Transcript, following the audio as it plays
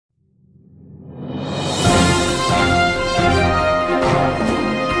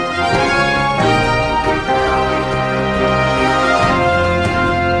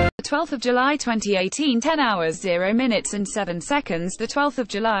12th of July 2018, 10 hours 0 minutes and 7 seconds. The 12th of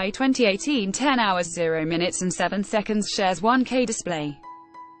July 2018, 10 hours 0 minutes and 7 seconds. Shares 1K display.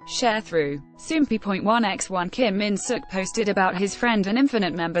 Sharethrough. Soompi.1x1 Kim Min-suk posted about his friend and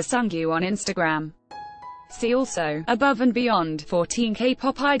Infinite member Sunggyu on Instagram. See also, Above and Beyond, 14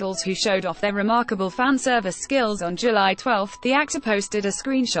 K-pop idols who showed off their remarkable fan service skills. On July 12, the actor posted a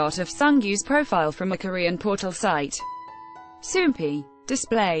screenshot of Sunggyu's profile from a Korean portal site. Soompi.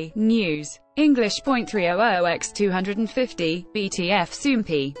 Display. News. English.300x250, BTF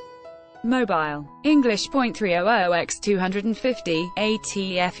Soompi. Mobile. English.300x250,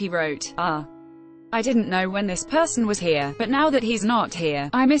 ATF. He wrote, I didn't know when this person was here, but now that he's not here,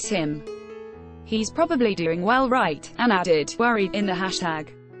 I miss him. He's probably doing well, right? And added, worried, in the hashtag.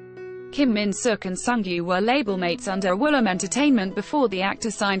 Kim Min-suk and Sunggyu were label mates under Woollim Entertainment before the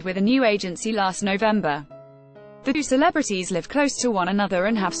actor signed with a new agency last November. The two celebrities live close to one another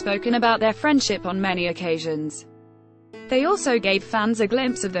and have spoken about their friendship on many occasions. They also gave fans a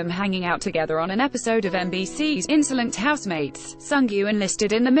glimpse of them hanging out together on an episode of MBC's Insolent Housemates. Sunggyu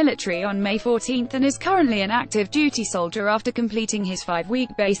enlisted in the military on May 14 and is currently an active duty soldier after completing his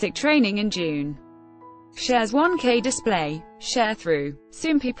 5-week basic training in June. Shares 1K display. Sharethrough.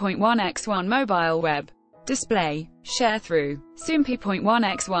 Soompi.1x1 mobile web. Display. Sharethrough.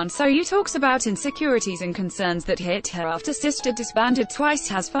 Soompi.1x1 Sunggyu talks about insecurities and concerns that hit her after sister disbanded twice,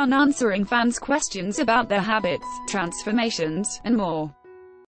 has fun answering fans' questions about their habits, transformations, and more.